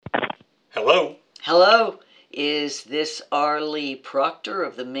Hello? Hello, is this R. Lee Proctor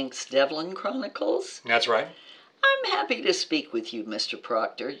of the Minx Devlin Chronicles? That's right. I'm happy to speak with you, Mr.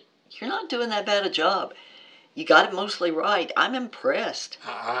 Proctor. You're not doing that bad a job. You got it mostly right. I'm impressed.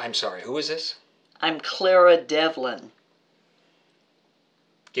 I'm sorry, who is this? I'm Clara Devlin.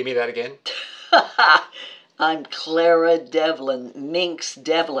 Give me that again. I'm Clara Devlin, Minx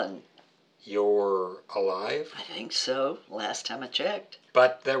Devlin. You're alive? I think so, last time I checked.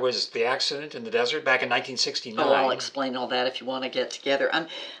 But there was the accident in the desert back in 1969. Oh, I'll explain all that if you want to get together.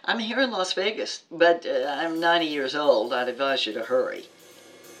 I'm here in Las Vegas, but I'm 90 years old. I'd advise you to hurry.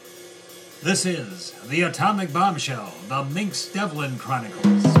 This is The Atomic Bombshell, the Minx Devlin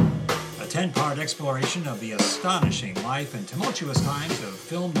Chronicles. A 10-part exploration of the astonishing life and tumultuous times of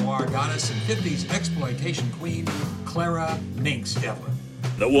film noir goddess and 50s exploitation queen, Clara Minx Devlin.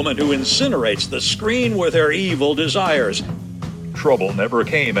 The woman who incinerates the screen with her evil desires. Trouble never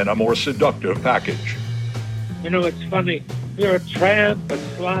came in a more seductive package. You know, it's funny. You're a tramp, a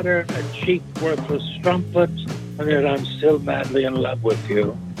slaughter, a cheap, worthless strumpet, and yet I'm still madly in love with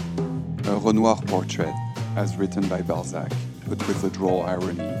you. A Renoir portrait, as written by Balzac, but with the droll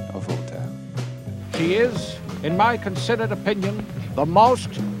irony of Voltaire. She is, in my considered opinion, the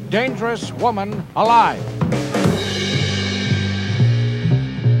most dangerous woman alive.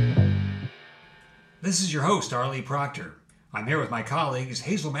 This is your host, R. Lee Proctor. I'm here with my colleagues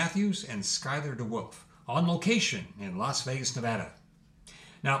Hazel Matthews and Skylar DeWolf on location in Las Vegas, Nevada.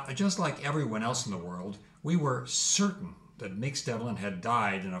 Now, just like everyone else in the world, we were certain that Minx Devlin had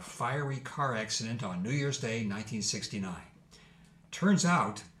died in a fiery car accident on New Year's Day, 1969. Turns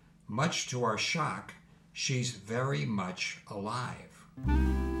out, much to our shock, she's very much alive.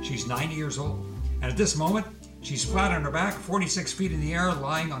 She's 90 years old, and at this moment, she's flat on her back, 46 feet in the air,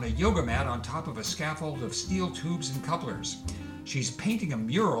 lying on a yoga mat on top of a scaffold of steel tubes and couplers. She's painting a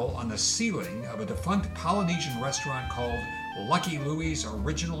mural on the ceiling of a defunct Polynesian restaurant called Lucky Louie's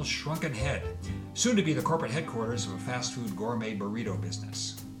Original Shrunken Head, soon to be the corporate headquarters of a fast food gourmet burrito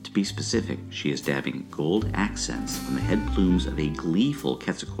business. To be specific, she is dabbing gold accents on the head plumes of a gleeful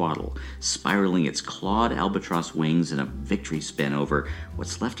Quetzalcoatl, spiraling its clawed albatross wings in a victory spin over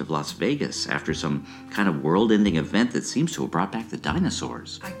what's left of Las Vegas after some kind of world-ending event that seems to have brought back the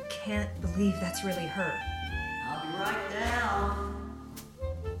dinosaurs. I can't believe that's really her. I'll be right down.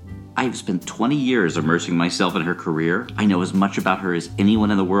 I've spent 20 years immersing myself in her career. I know as much about her as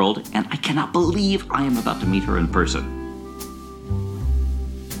anyone in the world, and I cannot believe I am about to meet her in person.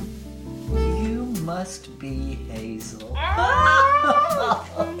 Must be Hazel.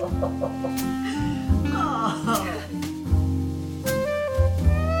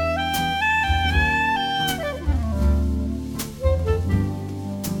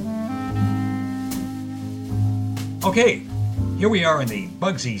 Okay, here we are in the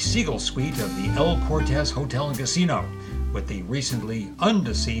Bugsy Siegel suite of the El Cortez Hotel and Casino with the recently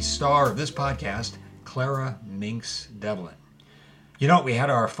undeceased star of this podcast, Clara Minx Devlin. You know, we had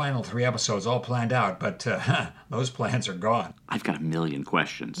our final 3 episodes all planned out, but those plans are gone. I've got a million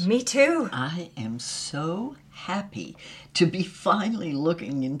questions. Me too. I am so happy to be finally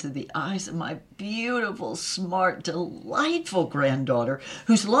looking into the eyes of my beautiful, smart, delightful granddaughter,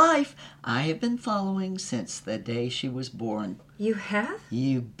 whose life I have been following since the day she was born. You have?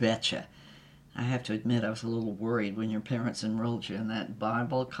 You betcha. I have to admit I was a little worried when your parents enrolled you in that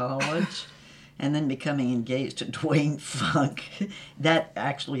Bible college. And then becoming engaged to Dwayne Funk. That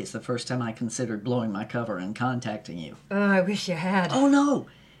actually is the first time I considered blowing my cover and contacting you. Oh, I wish you had. Oh, no.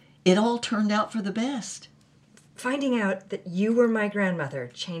 It all turned out for the best. Finding out that you were my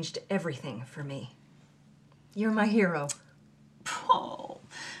grandmother changed everything for me. You're my hero. Oh,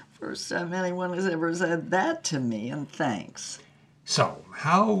 first time anyone has ever said that to me, and thanks. So,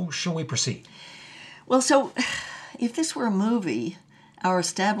 how shall we proceed? Well, so, if this were a movie, our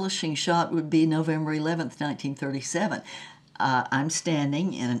establishing shot would be November 11th, 1937. I'm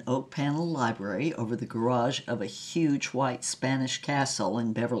standing in an oak panel library over the garage of a huge white Spanish castle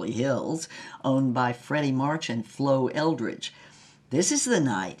in Beverly Hills, owned by Freddie March and Flo Eldridge. This is the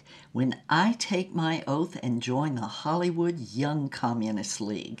night when I take my oath and join the Hollywood Young Communist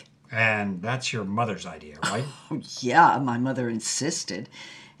League. And that's your mother's idea, right? Yeah, my mother insisted.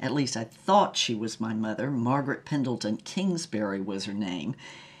 At least I thought she was my mother. Margaret Pendleton Kingsbury was her name.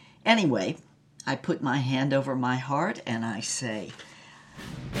 Anyway, I put my hand over my heart and I say,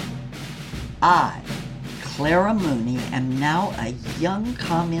 I, Clara Mooney, am now a young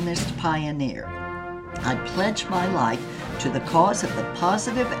communist pioneer. I pledge my life to the cause of the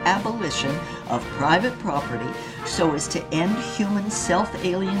positive abolition of private property so as to end human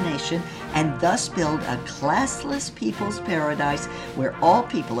self-alienation and thus build a classless people's paradise where all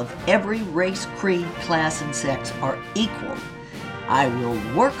people of every race, creed, class, and sex are equal. I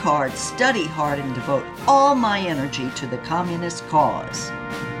will work hard, study hard, and devote all my energy to the communist cause.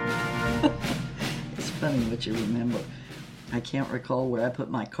 It's funny what you remember. I can't recall where I put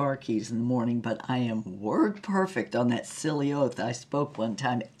my car keys in the morning, but I am word perfect on that silly oath I spoke one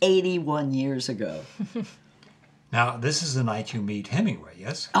time 81 years ago. Now, this is the night you meet Hemingway,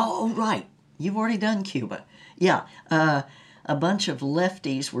 yes? Oh, right. You've already done Cuba. Yeah, a bunch of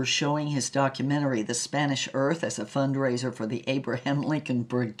lefties were showing his documentary, The Spanish Earth, as a fundraiser for the Abraham Lincoln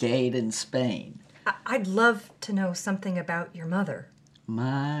Brigade in Spain. I'd love to know something about your mother.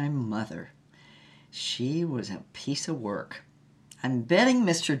 My mother. She was a piece of work. I'm betting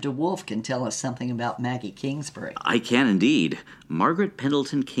Mr. DeWolf can tell us something about Maggie Kingsbury. I can indeed. Margaret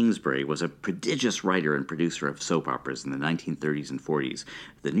Pendleton Kingsbury was a prodigious writer and producer of soap operas in the 1930s and 40s.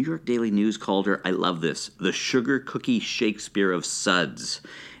 The New York Daily News called her, I love this, the sugar cookie Shakespeare of suds.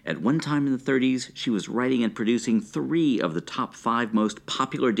 At one time in the 30s, she was writing and producing 3 of the top 5 most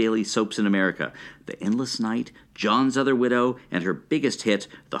popular daily soaps in America, The Endless Night, John's Other Widow, and her biggest hit,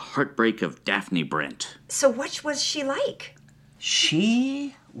 The Heartbreak of Daphne Brent. So what was she like?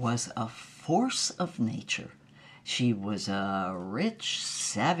 She was a force of nature. She was a rich,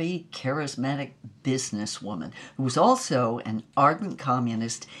 savvy, charismatic businesswoman who was also an ardent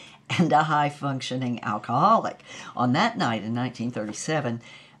communist and a high-functioning alcoholic. On that night in 1937,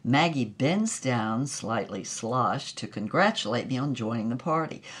 Maggie bends down, slightly sloshed, to congratulate me on joining the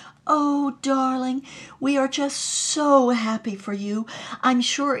party. Oh, darling, we are just so happy for you. I'm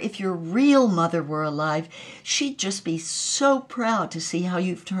sure if your real mother were alive, she'd just be so proud to see how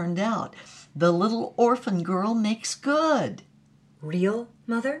you've turned out. The little orphan girl makes good. Real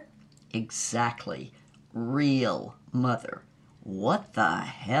mother? Exactly. Real mother. What the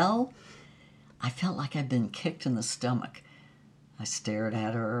hell? I felt like I'd been kicked in the stomach. I stared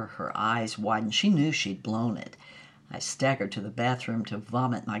at her, her eyes widened. She knew she'd blown it. I staggered to the bathroom to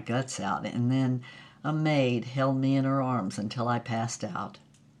vomit my guts out, and then a maid held me in her arms until I passed out.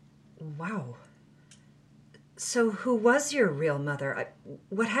 Wow. So who was your real mother?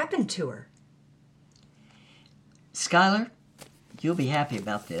 What happened to her? Skylar, you'll be happy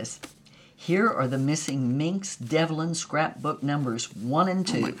about this. Here are the missing Minx Devlin scrapbook numbers 1 and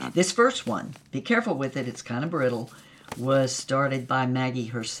 2. Oh my God. This first one, be careful with it, it's kind of brittle, was started by Maggie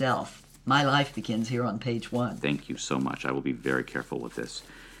herself. My life begins here on page 1. Thank you so much. I will be very careful with this.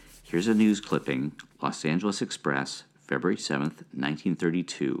 Here's a news clipping, Los Angeles Express, February 7th,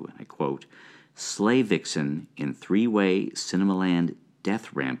 1932, and I quote, Slay Vixen in 3-way Cinemaland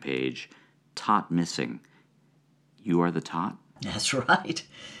death rampage, Tot missing. You are the Tot? That's right.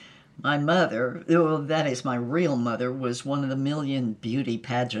 My mother, well, that is my real mother, was one of the Million Beauty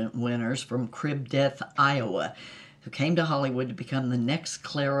pageant winners from Crib Death, Iowa, who came to Hollywood to become the next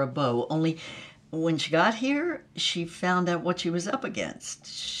Clara Bow. Only when she got here, she found out what she was up against.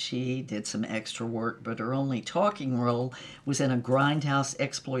 She did some extra work, but her only talking role was in a grindhouse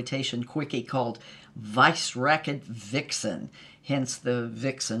exploitation quickie called Vice Racket Vixen, hence the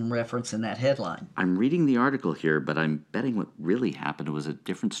Vixen reference in that headline. I'm reading the article here, but I'm betting what really happened was a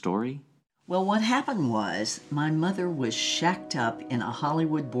different story. Well, what happened was my mother was shacked up in a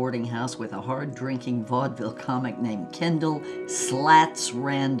Hollywood boarding house with a hard-drinking vaudeville comic named Kendall Slats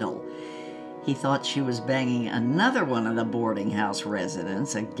Randall. He thought she was banging another one of the boarding house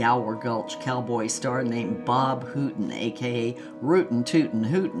residents, a Gower Gulch cowboy star named Bob Hooten, a.k.a. Rootin' Tootin'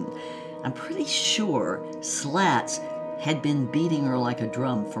 Hooten. I'm pretty sure Slats had been beating her like a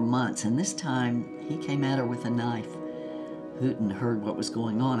drum for months, and this time he came at her with a knife. Hooten heard what was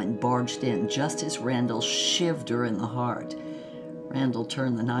going on and barged in just as Randall shivved her in the heart. Randall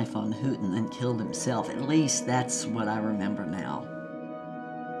turned the knife on Hooten and killed himself. At least that's what I remember now.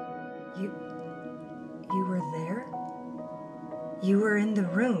 You were there? You were in the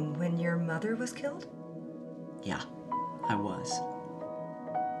room when your mother was killed? Yeah, I was.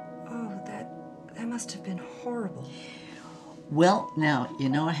 Oh, that must have been horrible. Well, now,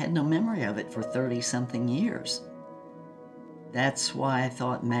 I had no memory of it for 30-something years. That's why I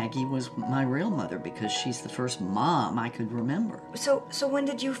thought Maggie was my real mother, because she's the first mom I could remember. So when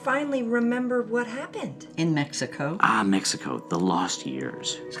did you finally remember what happened? In Mexico. Ah, Mexico, the lost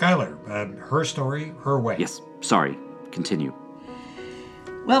years. Skylar, her story, her way. Yes, sorry. Continue.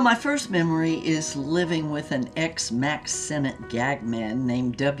 Well, my first memory is living with an ex-Max Sennett gag man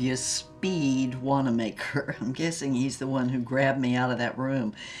named W. Speed Wanamaker. I'm guessing he's the one who grabbed me out of that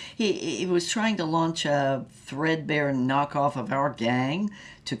room. He was trying to launch a threadbare knockoff of our gang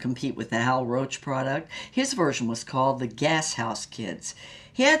to compete with the Hal Roach product. His version was called the Gas House Kids.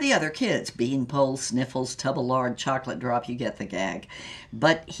 He had the other kids, Beanpole, Sniffles, Tubbalard, Chocolate Drop, you get the gag.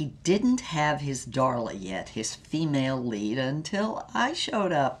 But he didn't have his Darla yet, his female lead, until I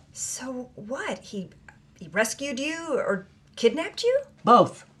showed up. So what? He rescued you or kidnapped you?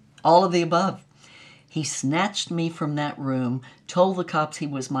 Both. All of the above. He snatched me from that room, told the cops he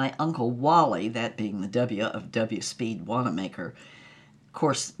was my Uncle Wally, that being the W of W. Speed Wanamaker. Of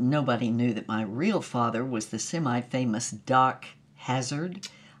course, nobody knew that my real father was the semi-famous Doc Hazard.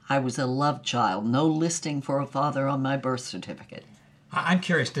 I was a love child, no listing for a father on my birth certificate. I'm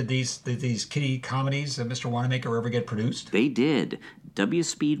curious, did these kiddie comedies of Mr. Wanamaker ever get produced? They did. W.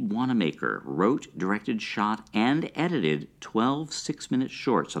 Speed Wanamaker wrote, directed, shot, and edited 12 6-minute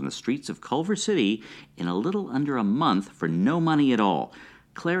shorts on the streets of Culver City in a little under a month for no money at all.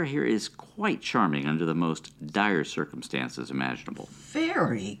 Clara here is quite charming under the most dire circumstances imaginable.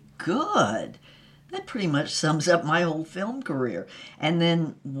 Very good. That pretty much sums up my whole film career. And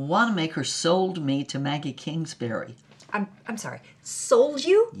then Wanamaker sold me to Maggie Kingsbury. I'm sorry. Sold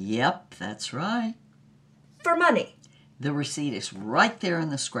you? Yep, that's right. For money? The receipt is right there in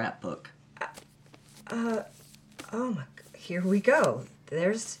the scrapbook. Oh my, here we go.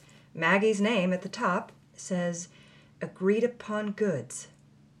 There's Maggie's name at the top. It says, agreed upon goods.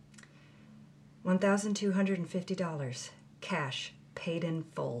 $1,250. Cash, paid in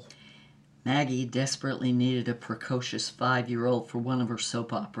full. Maggie desperately needed a precocious 5-year-old for one of her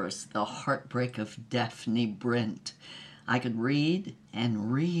soap operas, The Heartbreak of Daphne Brent. I could read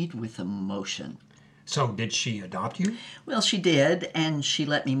and read with emotion. So did she adopt you? Well, she did, and she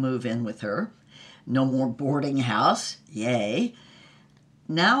let me move in with her. No more boarding house. Yay.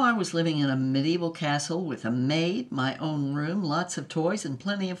 Now I was living in a medieval castle with a maid, my own room, lots of toys, and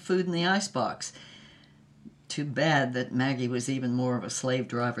plenty of food in the icebox. Too bad that Maggie was even more of a slave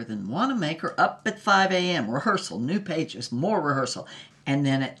driver than Wanamaker. Up at 5 a.m., rehearsal, new pages, more rehearsal. And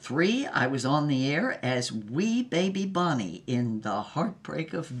then at 3, I was on the air as wee baby Bonnie in The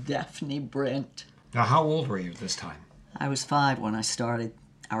Heartbreak of Daphne Brent. Now, how old were you this time? I was 5 when I started.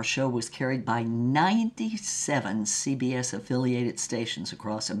 Our show was carried by 97 CBS-affiliated stations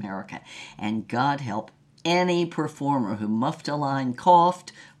across America. And God help any performer who muffed a line,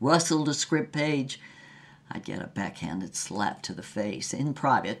 coughed, rustled a script page. I'd get a backhanded slap to the face, in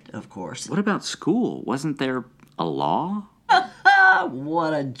private, of course. What about school? Wasn't there a law?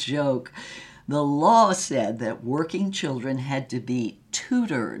 What a joke. The law said that working children had to be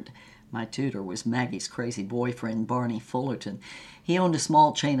tutored. My tutor was Maggie's crazy boyfriend, Barney Fullerton. He owned a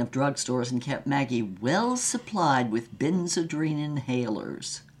small chain of drugstores and kept Maggie well supplied with Benzodrine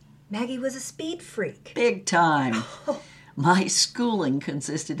inhalers. Maggie was a speed freak. Big time. My schooling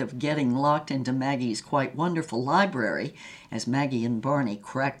consisted of getting locked into Maggie's quite wonderful library as Maggie and Barney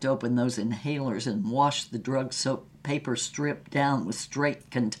cracked open those inhalers and washed the drug soap paper strip down with straight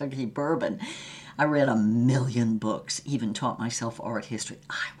Kentucky bourbon. I read a million books, even taught myself art history.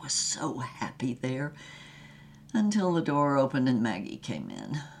 I was so happy there until the door opened and Maggie came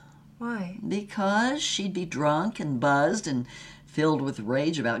in. Why? Because she'd be drunk and buzzed and filled with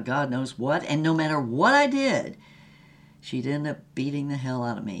rage about God knows what, and no matter what I did, she'd end up beating the hell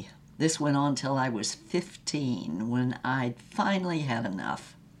out of me. This went on till I was 15, when I'd finally had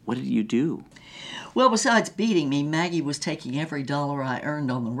enough. What did you do? Well, besides beating me, Maggie was taking every dollar I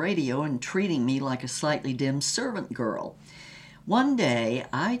earned on the radio and treating me like a slightly dim servant girl. One day,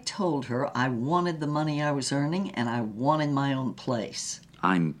 I told her I wanted the money I was earning and I wanted my own place.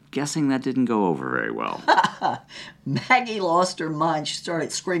 I'm guessing that didn't go over very well. Maggie lost her mind. She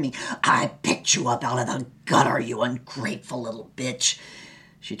started screaming, "I picked you up out of the gutter, you ungrateful little bitch."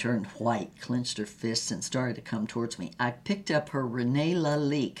 She turned white, clenched her fists, and started to come towards me. I picked up her René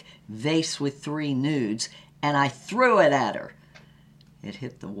Lalique vase with 3 nudes, and I threw it at her. It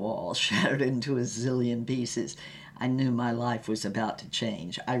hit the wall, shattered into a zillion pieces. I knew my life was about to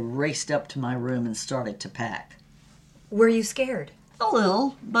change. I raced up to my room and started to pack. Were you scared? A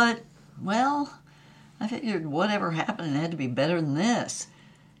little, but, well, I figured whatever happened, it had to be better than this.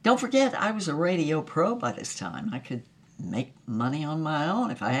 Don't forget, I was a radio pro by this time. I could make money on my own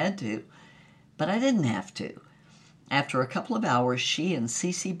if I had to, but I didn't have to. After a couple of hours, she and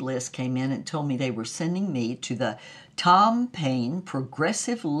Cece Bliss came in and told me they were sending me to the Tom Paine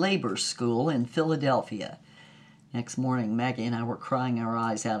Progressive Labor School in Philadelphia. Next morning, Maggie and I were crying our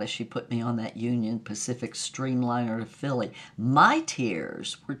eyes out as she put me on that Union Pacific streamliner to Philly. My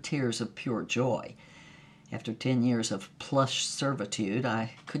tears were tears of pure joy. After 10 years of plush servitude,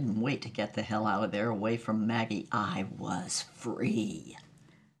 I couldn't wait to get the hell out of there, away from Maggie. I was free.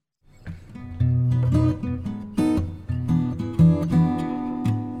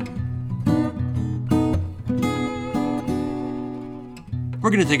 We're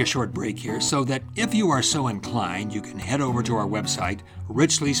We're going to take a short break here so that if you are so inclined, you can head over to our website,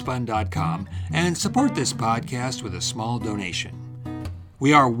 richlyspun.com, and support this podcast with a small donation.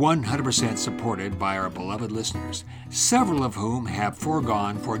 We are 100% supported by our beloved listeners, several of whom have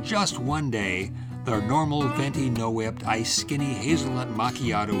foregone for just one day their normal venti no-whipped ice skinny hazelnut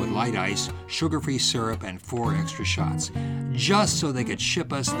macchiato with light ice, sugar-free syrup, and 4 extra shots, just so they could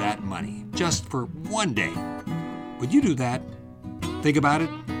ship us that money, just for one day. Would you do that? Think about it?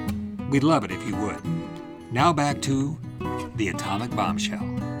 We'd love it if you would. Now back to The Atomic Bombshell.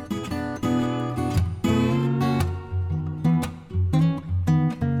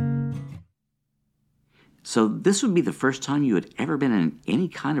 So this would be the first time you had ever been in any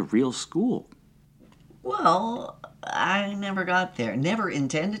kind of real school. Well, I never got there. Never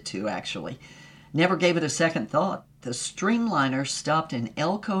intended to, actually. Never gave it a second thought. The Streamliner stopped in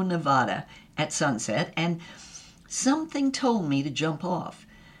Elko, Nevada at sunset, and something told me to jump off.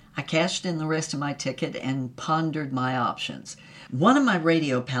 I cashed in the rest of my ticket and pondered my options. One of my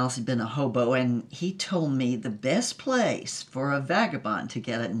radio pals had been a hobo, and he told me the best place for a vagabond to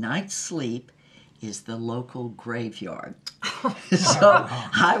get a night's sleep is the local graveyard. So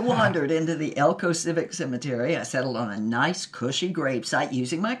I wandered into the Elko Civic Cemetery. I settled on a nice, cushy gravesite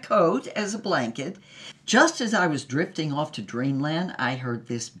using my coat as a blanket. Just as I was drifting off to dreamland, I heard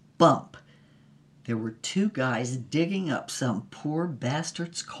this bump. There were 2 guys digging up some poor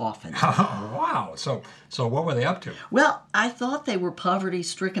bastard's coffin. Oh, wow. So what were they up to? Well, I thought they were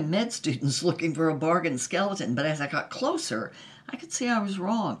poverty-stricken med students looking for a bargain skeleton, but as I got closer, I could see I was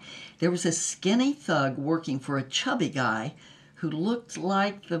wrong. There was a skinny thug working for a chubby guy who looked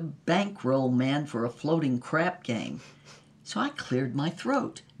like the bankroll man for a floating crap game. So I cleared my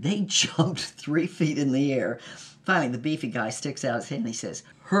throat. They jumped 3 feet in the air. Finally, the beefy guy sticks out his hand and he says,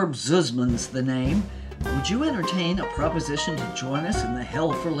 "Herb Zuzman's the name. Would you entertain a proposition to join us in the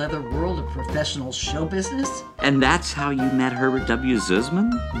hell for leather world of professional show business?" And that's how you met Herbert W.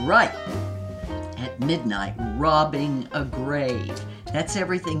 Zuzman? Right. At midnight, robbing a grave. That's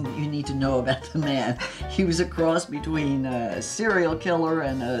everything you need to know about the man. He was a cross between a serial killer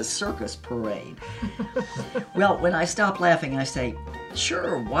and a circus parade. Well, when I stop laughing, I say,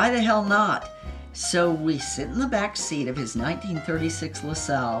 "Sure, why the hell not?" So we sit in the back seat of his 1936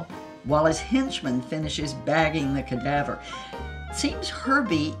 LaSalle while his henchman finishes bagging the cadaver. Seems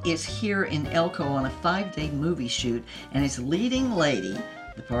Herbie is here in Elko on a 5-day movie shoot, and his leading lady,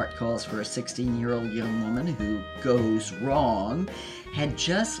 the part calls for a 16-year-old young woman who goes wrong, had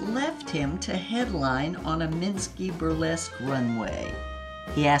just left him to headline on a Minsky burlesque runway.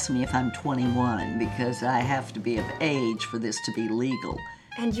 He asked me if I'm 21 because I have to be of age for this to be legal.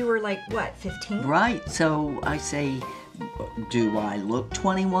 And you were like, what, 15? Right, so I say, "Do I look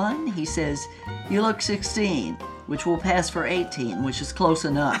 21? He says, "You look 16, which will pass for 18, which is close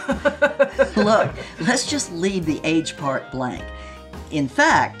enough." Look, let's just leave the age part blank. In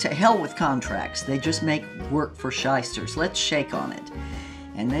fact, to hell with contracts. They just make work for shysters. Let's shake on it.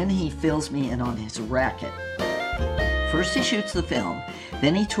 And then he fills me in on his racket. First he shoots the film,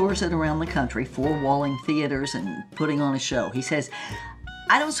 then he tours it around the country, 4-walling theaters and putting on a show. He says,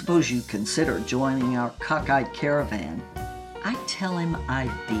 "I don't suppose you'd consider joining our cockeyed caravan." I tell him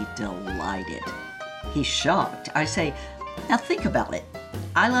I'd be delighted. He's shocked. I say, "Now think about it.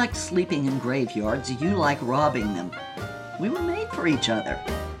 I like sleeping in graveyards. You like robbing them. We were made for each other."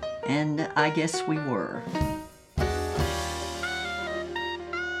 And I guess we were.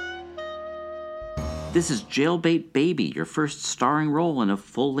 This is Jailbait Baby, your first starring role in a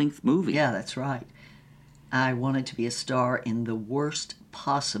full-length movie. Yeah, that's right. I wanted to be a star in the worst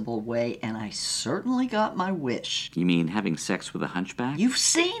possible way, and I certainly got my wish. You mean having sex with a hunchback? You've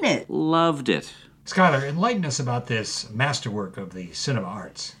seen it! Loved it. Skylar, enlighten us about this masterwork of the cinema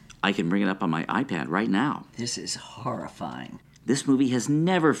arts. I can bring it up on my iPad right now. This is horrifying. This movie has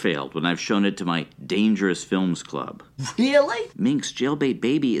never failed when I've shown it to my Dangerous Films Club. Really? Mink's Jailbait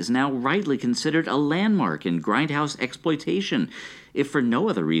Baby is now rightly considered a landmark in grindhouse exploitation, if for no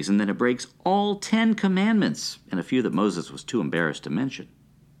other reason than it breaks all 10 commandments, and a few that Moses was too embarrassed to mention.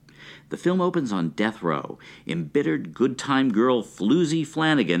 The film opens on death row. Embittered good-time girl Floozy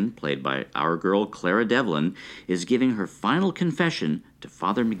Flanagan, played by our girl Clara Devlin, is giving her final confession to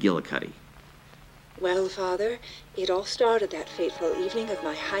Father McGillicuddy. Well, Father, it all started that fateful evening of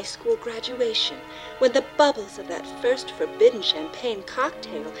my high school graduation, when the bubbles of that first forbidden champagne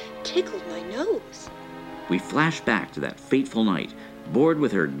cocktail tickled my nose. We flash back to that fateful night. Bored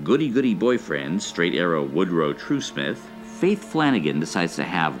with her goody-goody boyfriend, straight arrow Woodrow Truesmith, Faith Flanagan decides to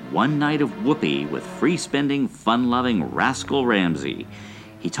have one night of whoopee with free-spending, fun-loving Rascal Ramsey.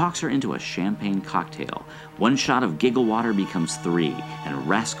 He talks her into a champagne cocktail. One shot of giggle water becomes 3, and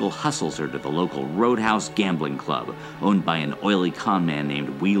Rascal hustles her to the local Roadhouse Gambling Club, owned by an oily con man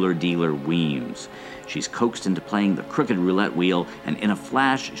named Wheeler Dealer Weems. She's coaxed into playing the crooked roulette wheel, and in a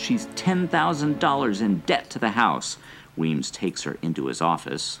flash, she's $10,000 in debt to the house. Weems takes her into his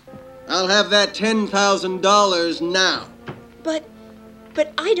office. I'll have that $10,000 now.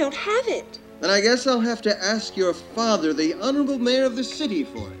 But I don't have it. Then I guess I'll have to ask your father, the honorable mayor of the city,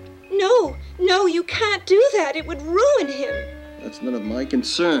 for it. No, you can't do that. It would ruin him. That's none of my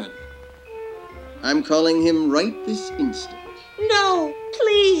concern. I'm calling him right this instant. No,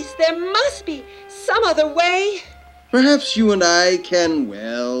 please, there must be some other way. Perhaps you and I can,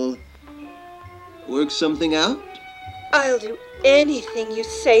 well, work something out? I'll do anything you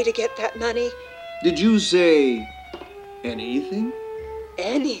say to get that money. Did you say anything?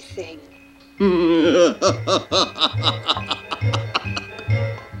 Anything.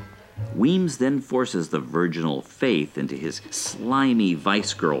 Weems then forces the virginal Faith into his slimy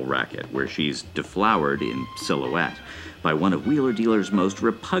Vice Girl racket, where she's deflowered in silhouette by one of Wheeler Dealer's most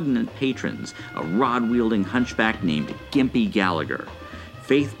repugnant patrons, a rod-wielding hunchback named Gimpy Gallagher.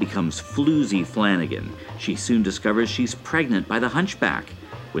 Faith becomes Floozy Flanagan. She soon discovers she's pregnant by the hunchback.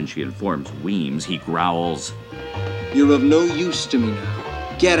 When she informs Weems, he growls, "You're of no use to me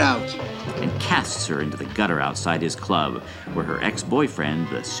now. Get out." And casts her into the gutter outside his club, where her ex-boyfriend,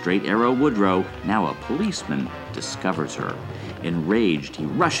 the Straight Arrow Woodrow, now a policeman, discovers her. Enraged, he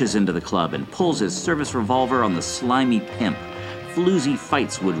rushes into the club and pulls his service revolver on the slimy pimp. Floozy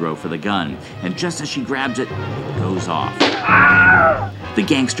fights Woodrow for the gun, and just as she grabs it, it goes off. The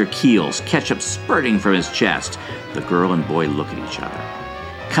gangster keels, ketchup spurting from his chest. The girl and boy look at each other.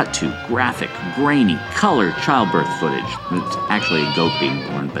 Cut to graphic, grainy, colored childbirth footage. It's actually a goat being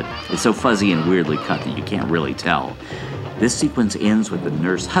born, but it's so fuzzy and weirdly cut that you can't really tell. This sequence ends with the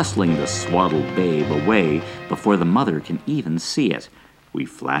nurse hustling the swaddled babe away before the mother can even see it. We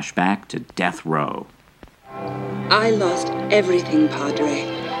flash back to death row. I lost everything, Padre.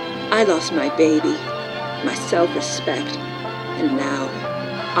 I lost my baby, my self-respect, and now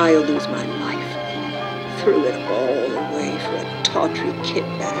I'll lose my life. Threw it all away for a tawdry kit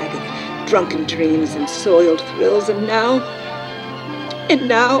bag of drunken dreams and soiled thrills, and now...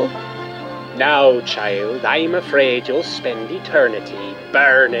 Now, child, I'm afraid you'll spend eternity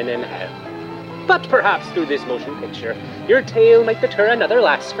burning in hell. But perhaps through this motion picture, your tale might deter another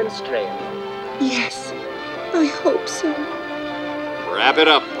lass from straying. Yes, I hope so. Wrap it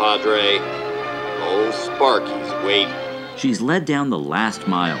up, Padre. Old Sparky's waiting. She's led down the last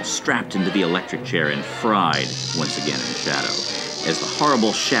mile, strapped into the electric chair and fried once again in shadow, as the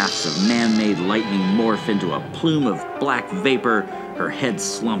horrible shafts of man-made lightning morph into a plume of black vapor. Her head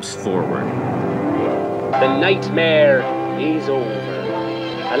slumps forward. The nightmare is over.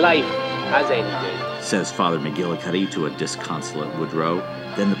 A life has ended, says Father McGillicuddy to a disconsolate Woodrow.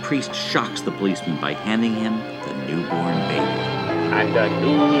 Then the priest shocks the policeman by handing him the newborn baby. And a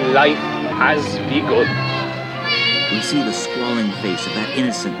new life has begun. We see the squalling face of that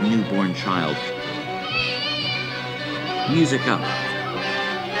innocent newborn child. Music up.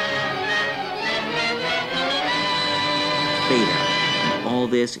 Fade out. And all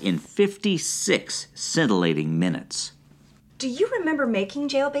this in 56 scintillating minutes. Do you remember making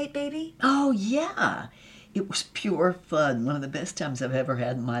Jailbait Baby? Oh, yeah. It was pure fun. One of the best times I've ever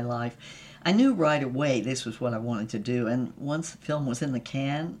had in my life. I knew right away this was what I wanted to do, and once the film was in the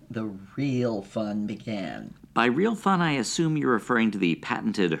can, the real fun began. By real fun, I assume you're referring to the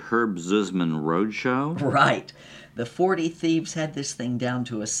patented Herb Zuzman Roadshow? Right. The 40 Thieves had this thing down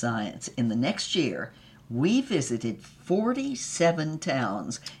to a science. In the next year, we visited 47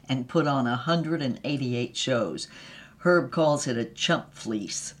 towns and put on 188 shows. Herb calls it a chump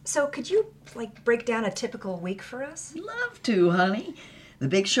fleece. So could you, break down a typical week for us? Love to, honey. The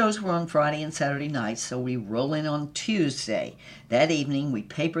big shows were on Friday and Saturday nights, so we roll in on Tuesday. That evening, we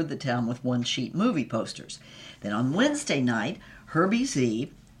papered the town with one-sheet movie posters. Then on Wednesday night, Herbie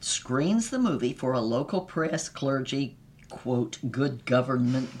Z screens the movie for a local press, clergy, quote, good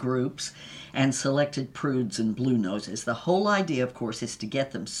government groups, and selected prudes and blue noses. The whole idea, of course, is to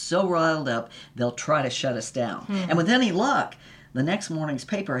get them so riled up, they'll try to shut us down. And with any luck, the next morning's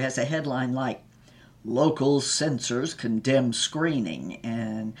paper has a headline like, Local censors condemn screening,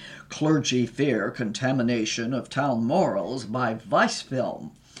 and clergy fear contamination of town morals by Vice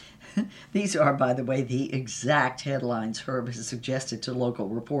Film. These are, by the way, the exact headlines Herb has suggested to local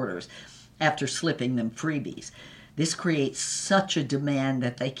reporters after slipping them freebies. This creates such a demand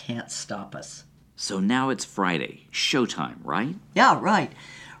that they can't stop us. So now it's Friday. Showtime, right? Yeah, right.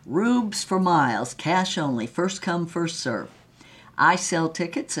 Rubes for miles, cash only, first come, first serve. I sell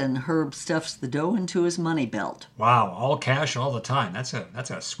tickets and Herb stuffs the dough into his money belt. Wow, all cash all the time. That's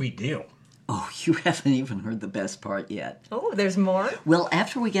a sweet deal. Oh, you haven't even heard the best part yet. Oh, there's more? Well,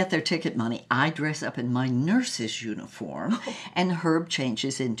 after we get their ticket money, I dress up in my nurse's uniform, and Herb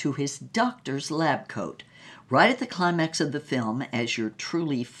changes into his doctor's lab coat. Right at the climax of the film, as your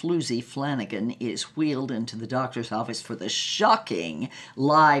truly floozy Flanagan is wheeled into the doctor's office for the shocking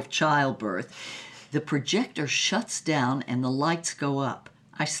live childbirth, the projector shuts down and the lights go up.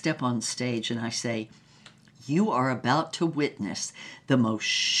 I step on stage and I say, "You are about to witness the most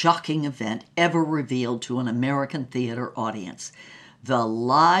shocking event ever revealed to an American theater audience. The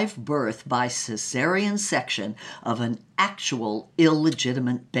live birth by cesarean section of an actual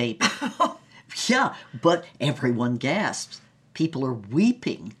illegitimate baby." Yeah, but everyone gasps. People are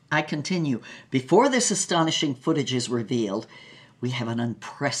weeping. I continue. "Before this astonishing footage is revealed, we have an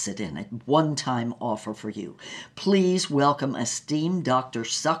unprecedented one-time offer for you. Please welcome esteemed Dr.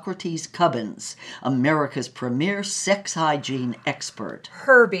 Socrates Cubbins, America's premier sex hygiene expert."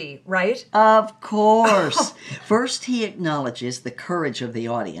 Herbie, right? Of course. First, he acknowledges the courage of the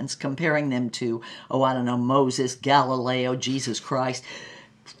audience, comparing them to, Moses, Galileo, Jesus Christ,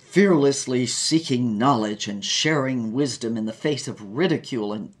 fearlessly seeking knowledge and sharing wisdom in the face of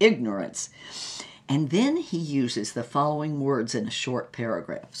ridicule and ignorance. And then he uses the following words in a short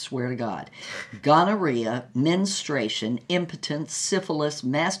paragraph, swear to God: gonorrhea, menstruation, impotence, syphilis,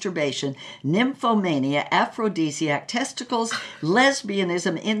 masturbation, nymphomania, aphrodisiac, testicles,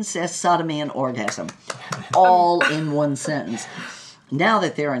 lesbianism, incest, sodomy, and orgasm. All in one sentence. Now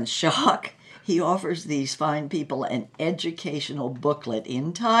that they're in shock, he offers these fine people an educational booklet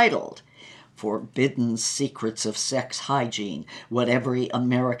entitled "Forbidden Secrets of Sex Hygiene, What Every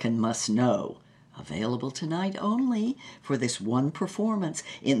American Must Know." Available tonight only for this one performance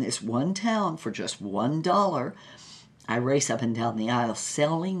in this one town for just $1. I race up and down the aisle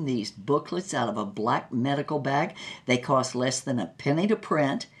selling these booklets out of a black medical bag. They cost less than a penny to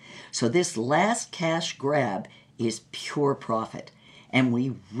print. So this last cash grab is pure profit. And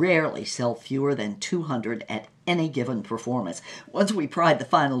we rarely sell fewer than 200 at any given performance. Once we pried the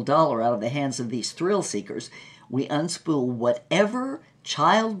final dollar out of the hands of these thrill seekers, we unspool whatever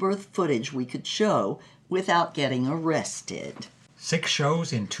childbirth footage we could show without getting arrested. 6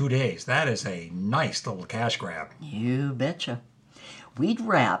 shows in 2 days. That is a nice little cash grab. You betcha. We'd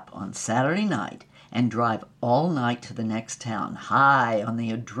wrap on Saturday night and drive all night to the next town, high on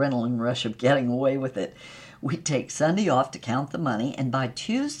the adrenaline rush of getting away with it. We'd take Sunday off to count the money, and by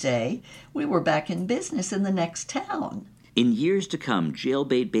Tuesday, we were back in business in the next town. In years to come,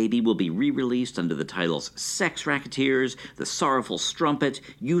 Jailbait Baby will be re-released under the titles Sex Racketeers, The Sorrowful Strumpet,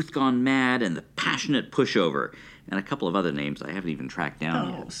 Youth Gone Mad, and The Passionate Pushover, and a couple of other names I haven't even tracked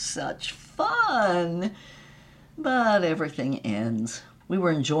down yet. Oh, such fun! But everything ends. We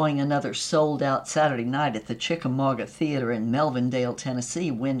were enjoying another sold-out Saturday night at the Chickamauga Theater in Melvindale,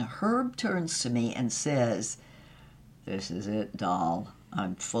 Tennessee, when Herb turns to me and says, "This is it, doll.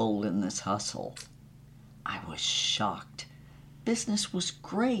 I'm full in this hustle." I was shocked. Business was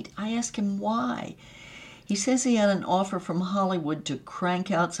great. I asked him why. He says he had an offer from Hollywood to crank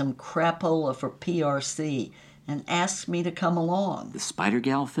out some crapola for PRC and asks me to come along. The Spider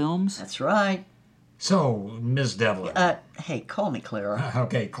Gal films? That's right. So, Ms. Devlin. Hey, call me Clara.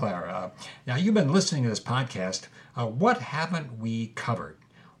 Okay, Clara. Now, you've been listening to this podcast. What haven't we covered?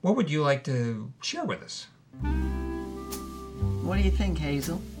 What would you like to share with us? What do you think,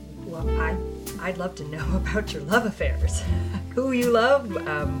 Hazel? Well, I'd love to know about your love affairs. Who you loved,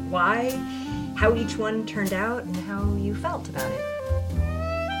 why, how each one turned out, and how you felt about it.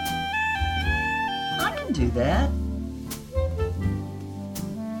 I can do that.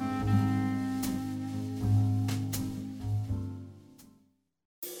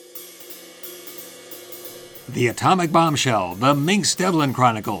 The Atomic Bombshell, The Minx Devlin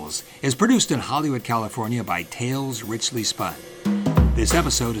Chronicles, is produced in Hollywood, California by Tales Richly Spun. This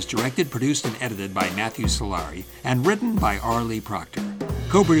episode is directed, produced, and edited by Matthew Solari and written by Arlie Proctor.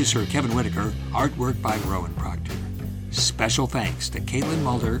 Co-producer Kevin Whitaker, artwork by Rowan Proctor. Special thanks to Caitlin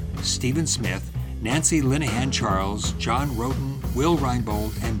Mulder, Stephen Smith, Nancy Linehan Charles, John Roden, Will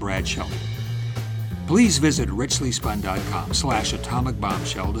Reinbold, and Brad Shelton. Please visit richlyspun.com/Atomic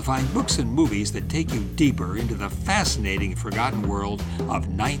Bombshell to find books and movies that take you deeper into the fascinating forgotten world of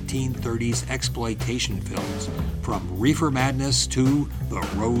 1930s exploitation films, from Reefer Madness to The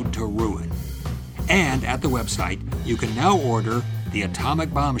Road to Ruin. And at the website, you can now order The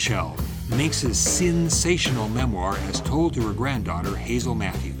Atomic Bombshell, Minx's sensational memoir as told to her granddaughter, Hazel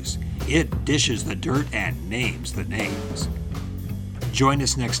Matthews. It dishes the dirt and names the names. Join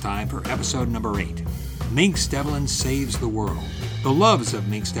us next time for episode number 8. Minx Devlin Saves the World. The Loves of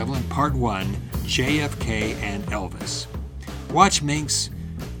Minx Devlin, Part 1, JFK and Elvis. Watch Minx,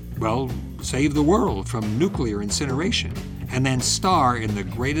 save the world from nuclear incineration, and then star in the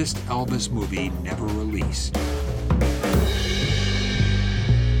greatest Elvis movie never released.